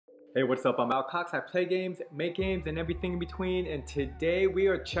Hey, what's up? I'm Al Cox. I play games, make games, and everything in between. And today we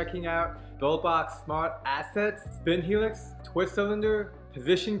are checking out Buildbox Smart Assets, Spin Helix, Twist Cylinder,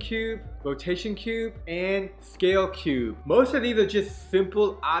 Position Cube, Rotation Cube, and Scale Cube. Most of these are just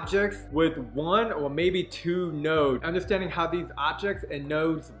simple objects with one or maybe two nodes. Understanding how these objects and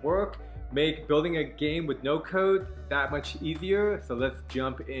nodes work make building a game with no code that much easier. So let's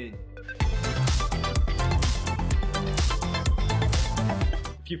jump in.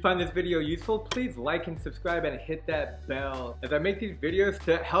 If you find this video useful, please like and subscribe and hit that bell. As I make these videos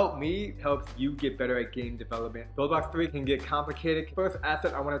to help me, helps you get better at game development. Buildbox 3 can get complicated. First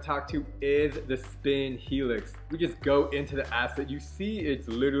asset I want to talk to is the Spin Helix. We just go into the asset. You see it's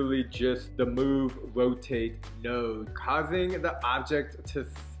literally just the move, rotate node, causing the object to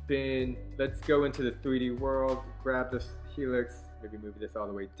spin. Let's go into the 3D world, grab this Helix, maybe move this all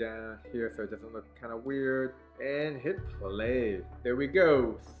the way down here so it doesn't look kind of weird, and hit play. There we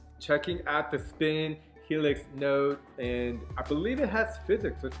go. Checking out the Spin Helix node, and I believe it has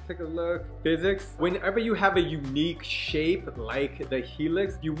physics. Let's take a look. Physics. Whenever you have a unique shape like the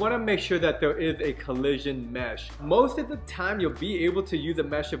Helix, you want to make sure that there is a collision mesh. Most of the time you'll be able to use a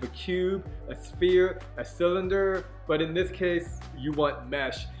mesh of a cube, a sphere, a cylinder, but in this case you want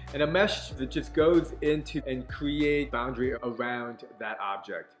mesh. And a mesh that just goes into and create boundary around that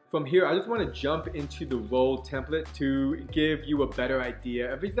object. From here, I just want to jump into the roll template to give you a better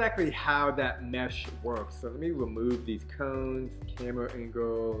idea of exactly how that mesh works. So let me remove these cones, camera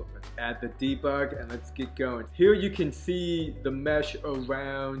angle, let's add the debug, and let's get going. Here you can see the mesh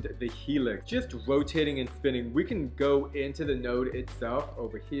around the Helix, just rotating and spinning. We can go into the node itself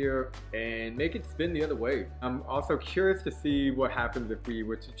over here and make it spin the other way. I'm also curious to see what happens if we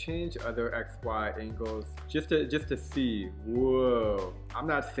were to change other XY angles just to see. Whoa, I'm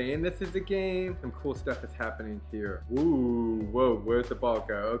not saying this is a game. Some cool stuff is happening here. Ooh, whoa, where's the ball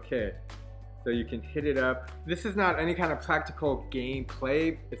go? Okay, so you can hit it up. This is not any kind of practical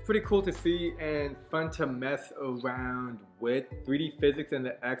gameplay. It's pretty cool to see and fun to mess around with 3D physics in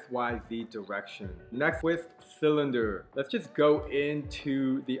the XYZ direction. Next, Twist Cylinder. Let's just go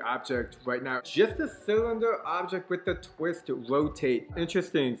into the object right now. Just a cylinder object with the twist to rotate.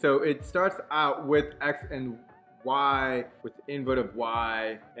 Interesting. So it starts out with X and Y with invert of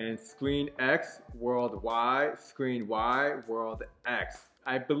Y, and screen X, world Y, screen Y, world X.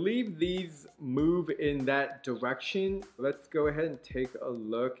 I believe these move in that direction. Let's go ahead and take a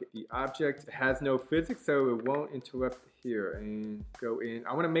look. The object has no physics, so it won't interrupt here, and go in.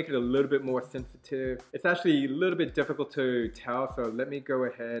 I want to make it a little bit more sensitive. It's actually a little bit difficult to tell, so let me go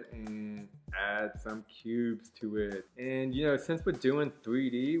ahead and add some cubes to it. And you know, since we're doing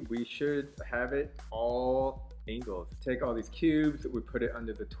 3D, we should have it all angles. Take all these cubes, we put it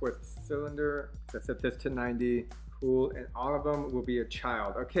under the twist cylinder. So set this to 90. Cool, and all of them will be a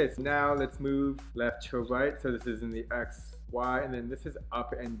child. Okay, so now let's move left to right. So this is in the X, Y, and then this is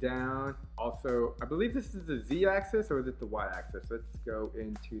up and down. Also, I believe this is the Z axis, or is it the Y axis? Let's go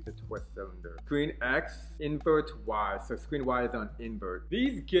into the twist cylinder. Screen X, invert Y. So screen Y is on invert.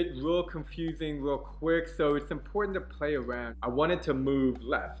 These get real confusing real quick, so it's important to play around. I wanted to move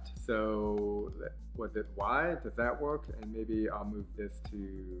left, so was it Y? Does that work? And maybe I'll move this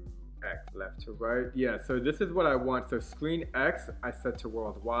to X, left to right. Yeah, so this is what I want. So screen X, I set to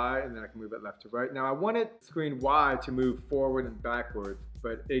world Y, and then I can move it left to right. Now I wanted screen Y to move forward and backwards,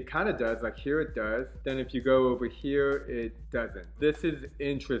 but it kind of does. Like here it does. Then if you go over here, it doesn't. This is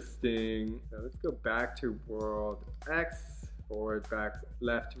interesting. So let's go back to world X, forward, back,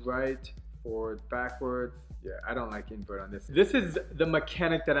 left, right, forward, backwards. Yeah, I don't like invert on this. This is the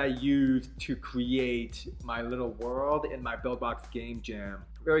mechanic that I use to create my little world in my Buildbox Game Jam.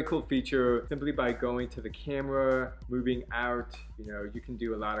 Very cool feature. Simply by going to the camera, moving out, you know, you can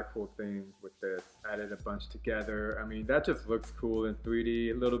do a lot of cool things with this. Added a bunch together. I mean, that just looks cool in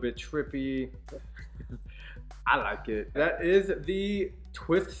 3D, a little bit trippy. I like it. That is the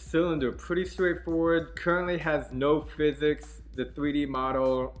twist cylinder. Pretty straightforward. Currently has no physics. The 3D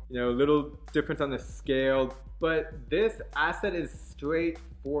model, you know, a little difference on the scale, but this asset is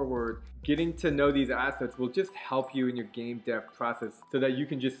straightforward. Getting to know these assets will just help you in your game dev process so that you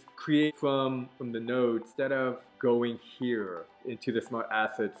can just create from the node instead of going here into the smart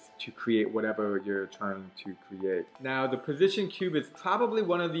assets to create whatever you're trying to create. Now, the Position Cube is probably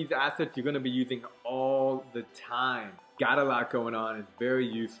one of these assets you're going to be using all the time. Got a lot going on. It's very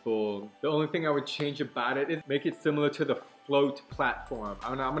useful. The only thing I would change about it is make it similar to the float platform.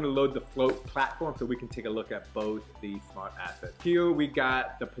 I'm gonna load the float platform so we can take a look at both these smart assets. Here we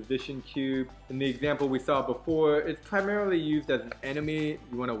got the position cube. In the example we saw before, it's primarily used as an enemy.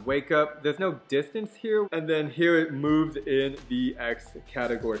 You wanna wake up. There's no distance here. And then here it moves in the X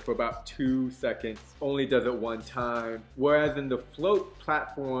category for about 2 seconds. Only does it one time. Whereas in the float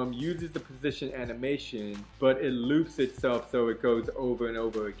platform uses the position animation, but it loops itself so it goes over and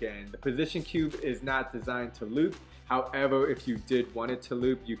over again. The position cube is not designed to loop. However, if you did want it to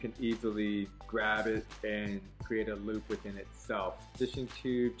loop, you can easily grab it and create a loop within itself. Position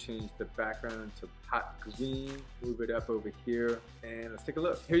cube, change the background to hot green, move it up over here, and let's take a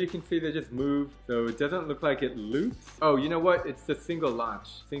look. Here you can see they just move, so it doesn't look like it loops. Oh, you know what? It's the single launch.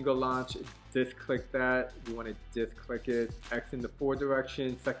 Single launch, disclick that. You want to disclick it. X in the 4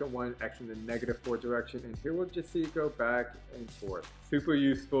 direction, second one, X in the -4 direction, and here we'll just see it go back and forth. Super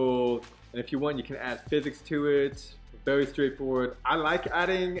useful, and if you want, you can add physics to it. Very straightforward. I like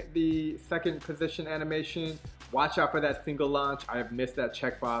adding the second position animation. Watch out for that single launch. I have missed that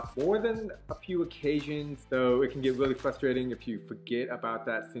checkbox more than a few occasions, so it can get really frustrating if you forget about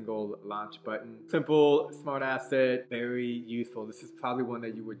that single launch button. Simple, smart asset, very useful. This is probably one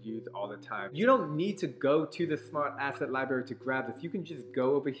that you would use all the time. You don't need to go to the smart asset library to grab this. You can just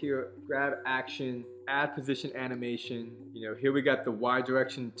go over here, grab action, add position animation. You know, here we got the Y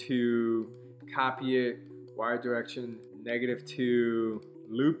direction to copy it, Y direction, -2,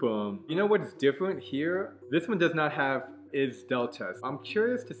 loop them. You know what's different here? This one does not have is delta. I'm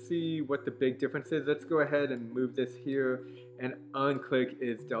curious to see what the big difference is. Let's go ahead and move this here and unclick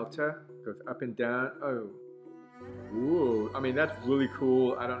is delta. Goes up and down. Oh, ooh, I mean, that's really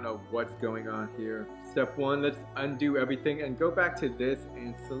cool. I don't know what's going on here. Step 1, let's undo everything and go back to this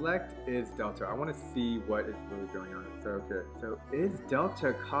and select is delta. I want to see what is really going on. So, okay, so is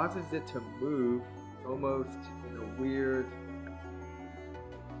delta causes it to move almost in a weird,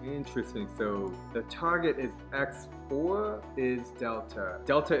 interesting. So the target is X4 is delta.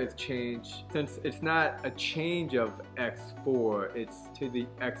 Delta is change. Since it's not a change of X4, it's to the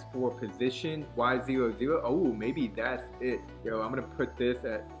X4 position, Y00. Oh, maybe that's it. Yo, I'm gonna put this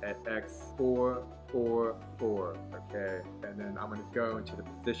at X4, 4, 4, okay? And then I'm gonna go into the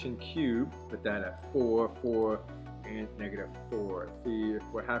position cube, put that at 4, 4, and -4. See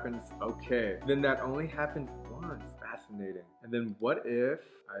what happens? Okay, then that only happens once. Fascinating. And then what if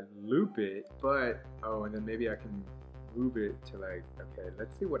I loop it, but, oh, and then maybe I can move it to like, okay,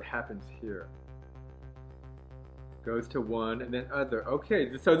 let's see what happens here. Goes to 1 and then other.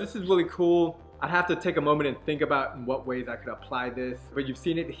 Okay, so this is really cool. I'd have to take a moment and think about in what ways I could apply this, but you've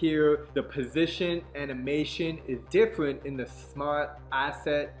seen it here. The position animation is different in the smart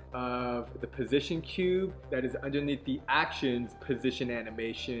asset of the position cube that is underneath the actions position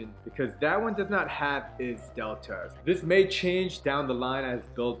animation, because that one does not have is delta. This may change down the line as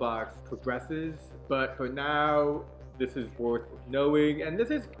Buildbox progresses, but for now, this is worth knowing, and this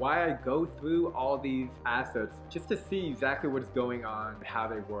is why I go through all these assets, just to see exactly what's going on, how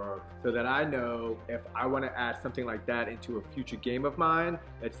they work, so that I know if I want to add something like that into a future game of mine.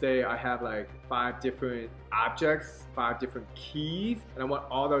 Let's say I have like 5 different objects, 5 different keys, and I want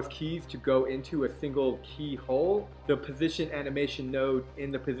all those keys to go into a single keyhole. The position animation node in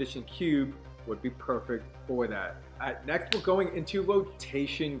the position cube would be perfect for that. Alright, next we're going into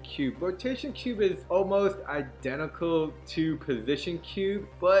rotation cube. Rotation cube is almost identical to position cube,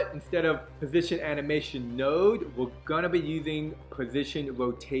 but instead of position animation node, we're gonna be using position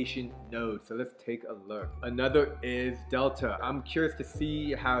rotation node. So let's take a look. Another is delta. I'm curious to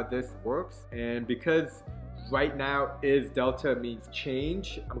see how this works, and because right now is delta means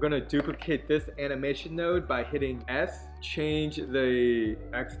change, I'm gonna duplicate this animation node by hitting S, change the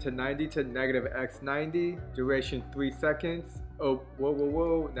X to 90 to -X90, duration 3 seconds. Oh,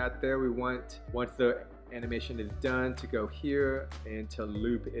 whoa, not there. We want, once the animation is done, to go here and to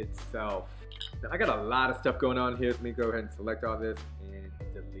loop itself. Now I got a lot of stuff going on here. Let me go ahead and select all this and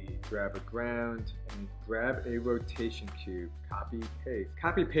delete. Grab a ground and grab a rotation cube. Copy, paste.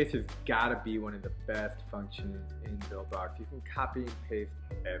 Copy, paste has gotta be one of the best functions in Buildbox. You can copy and paste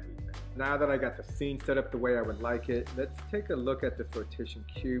everything. Now that I got the scene set up the way I would like it, let's take a look at this rotation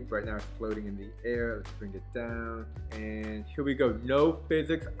cube. Right now it's floating in the air. Let's bring it down. And here we go, no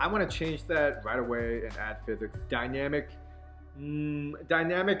physics. I wanna change that right away and add physics. Dynamic,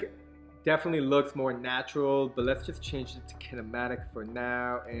 dynamic definitely looks more natural, but let's just change it to kinematic for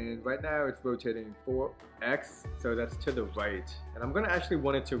now. And right now it's rotating 4x, so that's to the right. And I'm gonna actually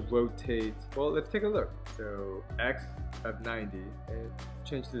want it to rotate, well, let's take a look. So x of 90, and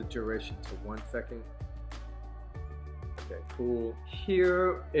change the duration to 1 second. Okay, cool.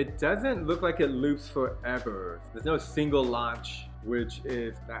 Here, it doesn't look like it loops forever. There's no single launch, which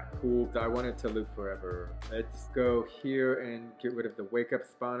is not cool. I want it to loop forever. Let's go here and get rid of the wake up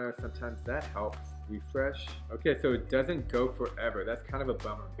spawner. Sometimes that helps. Refresh. Okay, so it doesn't go forever. That's kind of a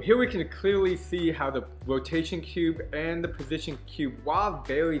bummer. Here we can clearly see how the rotation cube and the position cube, while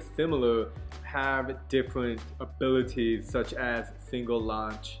very similar, have different abilities such as single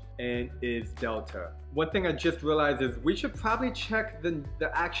launch and is delta. One thing I just realized is we should probably check the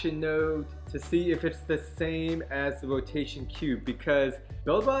action node to see if it's the same as the rotation cube, because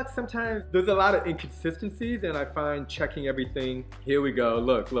Buildbox sometimes there's a lot of inconsistencies, and I find checking everything. Here we go,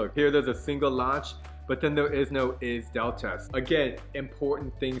 look, here there's a single launch, but then there is no is delta. Again,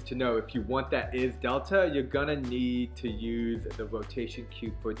 important things to know. If you want that is delta, you're gonna need to use the rotation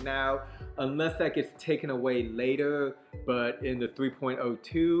cube for now, unless that gets taken away later, but in the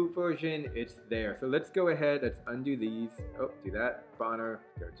 3.02 version, it's there. So let's go ahead, let's undo these. Oh, do that, spawner,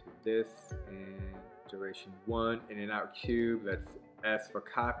 go to this, and duration 1, in and out cube. Let's S for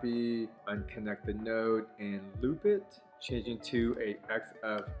copy, unconnect the node, and loop it, changing to a X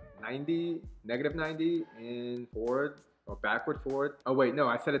of 90, negative 90, and forward, or backward forward. Oh wait, no,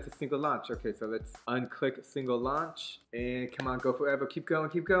 I said it's a single launch. Okay, so let's unclick single launch, and come on, go forever, keep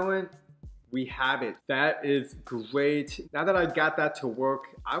going, keep going. We have it. That is great. Now that I got that to work,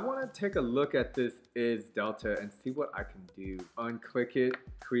 I want to take a look at this is delta and see what I can do. Unclick it,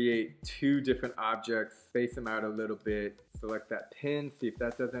 create 2 different objects, space them out a little bit, select that pin, see if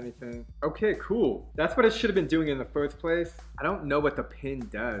that does anything. Okay, cool. That's what it should have been doing in the first place. I don't know what the pin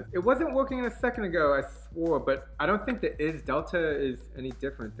does. It wasn't working a second ago, I swore, but I don't think the is delta is any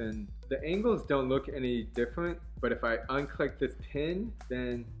different than, the angles don't look any different, but if I unclick this pin,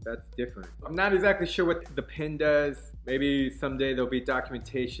 then that's different. I'm not exactly sure what the pin does. Maybe someday there'll be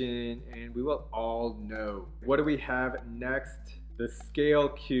documentation and we will all know. What do we have next? The scale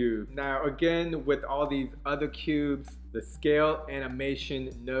cube. Now again, with all these other cubes, the scale animation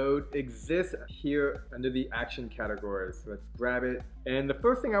node exists here under the action categories. So let's grab it. And the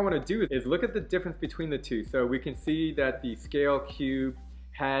first thing I want to do is look at the difference between the two. So we can see that the scale cube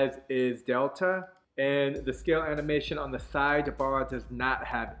has is delta, and the scale animation on the sidebar does not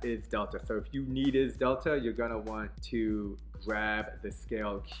have is delta. So if you need is delta, you're gonna want to grab the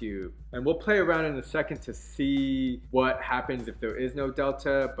scale cube. And we'll play around in a second to see what happens if there is no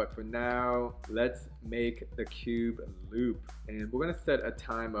delta, but for now, let's make the cube loop. And we're gonna set a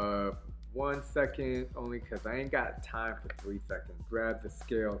time of 1 second, only because I ain't got time for 3 seconds. Grab the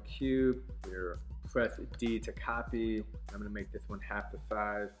scale cube, here, press D to copy. I'm gonna make this one half the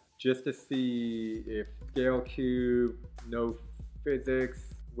size, just to see if scale cube, no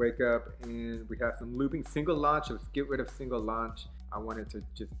physics, wake up, and we have some looping. Single launch, let's get rid of single launch. I wanted to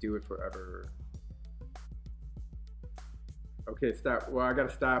just do it forever. Okay, stop. Well, I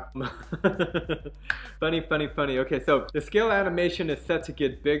gotta stop. Funny. Okay, so the scale animation is set to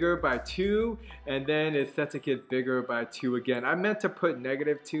get bigger by 2, and then it's set to get bigger by 2 again. I meant to put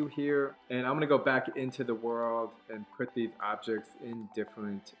 -2 here, and I'm gonna go back into the world and put these objects in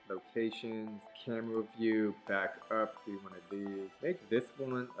different locations. Camera view, back up, do one of these. Make this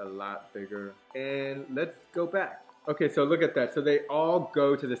one a lot bigger, and let's go back. Okay, so look at that. So they all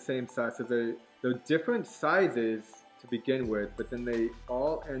go to the same size. So they're different sizes to begin with, but then they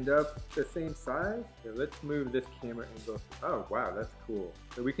all end up the same size. Okay, let's move this camera angle. Oh wow, that's cool.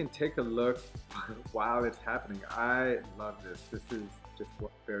 So we can take a look while it's happening. I love this. This is just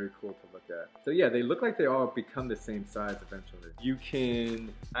very cool to look at. So yeah, they look like they all become the same size eventually. You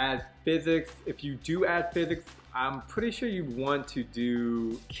can add physics. If you do add physics, I'm pretty sure you want to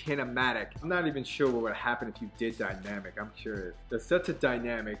do kinematic. I'm not even sure what would happen if you did dynamic. I'm curious. They're set to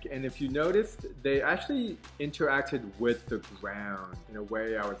dynamic, and if you noticed, they actually interacted with the ground in a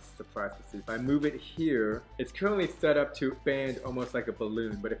way I was surprised to see. If I move it here, it's currently set up to expand almost like a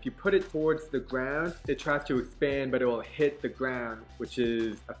balloon, but if you put it towards the ground, it tries to expand, but it will hit the ground, which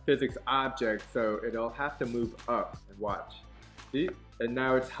is a physics object, so it'll have to move up. And watch. See? And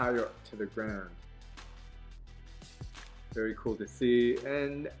now it's higher to the ground. Very cool to see.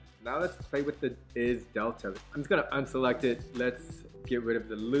 And now let's play with the is delta. I'm just gonna unselect it. Let's get rid of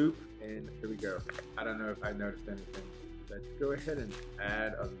the loop, and here we go. I don't know if I noticed anything. Let's go ahead and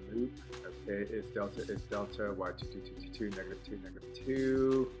add a loop. Okay, is delta, y2222, -2,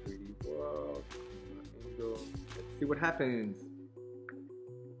 -2, 3D world, angle. Let's see what happens.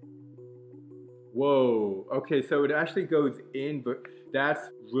 Whoa, okay, so it actually goes in, but That's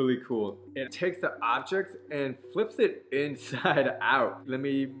really cool. It takes the object and flips it inside out. Let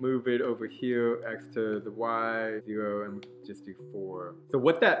me move it over here, X to the Y, 0, and just do 4. So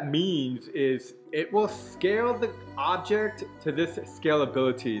what that means is it will scale the object to this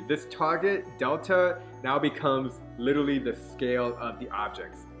scalability. This target, delta, now becomes literally the scale of the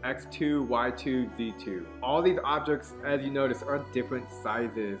objects. X2, Y2, Z2. All these objects, as you notice, are different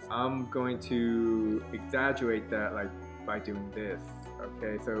sizes. I'm going to exaggerate that like by doing this.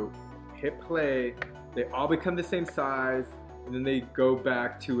 Okay, so hit play, they all become the same size, and then they go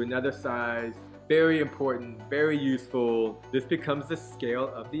back to another size. Very important, very useful. This becomes the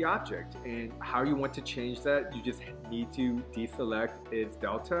scale of the object, and how you want to change that, you just need to deselect its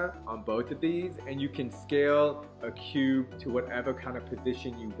delta on both of these, and you can scale a cube to whatever kind of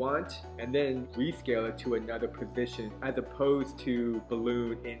position you want, and then rescale it to another position, as opposed to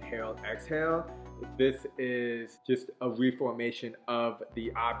balloon, inhale, exhale. This is just a reformation of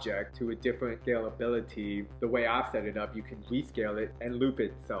the object to a different scalability. The way I've set it up, you can rescale it and loop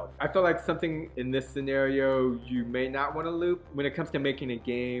itself. I feel like something in this scenario you may not want to loop. When it comes to making a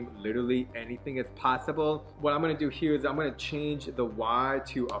game, literally anything is possible. What I'm going to do here is I'm going to change the Y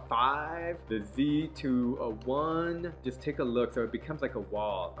to a 5, the Z to a 1. Just take a look so it becomes like a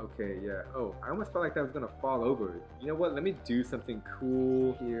wall. Okay, yeah. Oh, I almost felt like that was going to fall over. You know what? Let me do something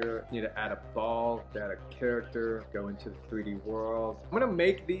cool here. I need to add a ball. Add a character, go into the 3D world. I'm gonna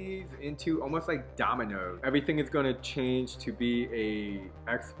make these into almost like dominoes. Everything is gonna change to be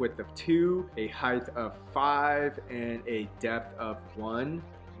a X width of 2, a height of 5, and a depth of 1.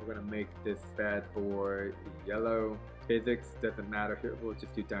 We're gonna make this bad boy yellow. Physics doesn't matter here, we'll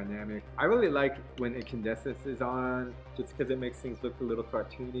just do dynamic. I really like when incandescence is on, just because it makes things look a little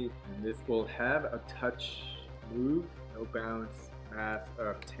cartoony. And this will have a touch move, no bounce. Math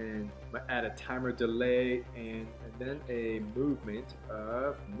of 10. I'm gonna add a timer delay and then a movement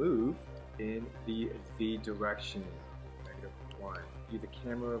of move in the Z direction. -1. Use the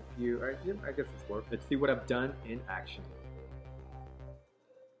camera view. All right, yeah, I guess this works. Let's see what I've done in action.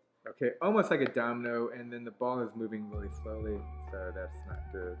 Okay, almost like a domino, and then the ball is moving really slowly, so that's not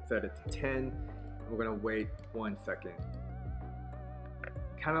good. Set it to 10. We're gonna wait 1 second.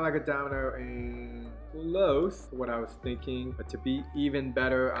 Kind of like a domino and close to what I was thinking, but to be even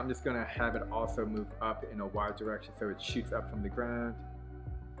better, I'm just gonna have it also move up in a Y direction so it shoots up from the ground.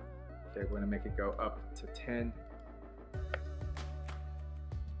 Okay, we're gonna make it go up to 10.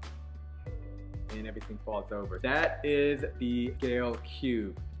 And everything falls over. That is the scale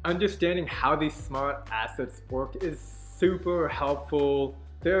cube. Understanding how these smart assets work is super helpful.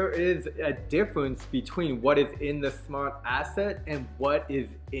 There is a difference between what is in the smart asset and what is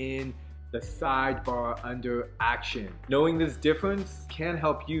in the sidebar under action. Knowing this difference can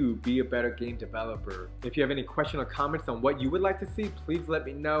help you be a better game developer. If you have any questions or comments on what you would like to see, please let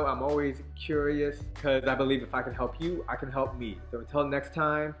me know. I'm always curious because I believe if I can help you, I can help me. So until next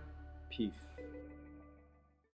time, peace.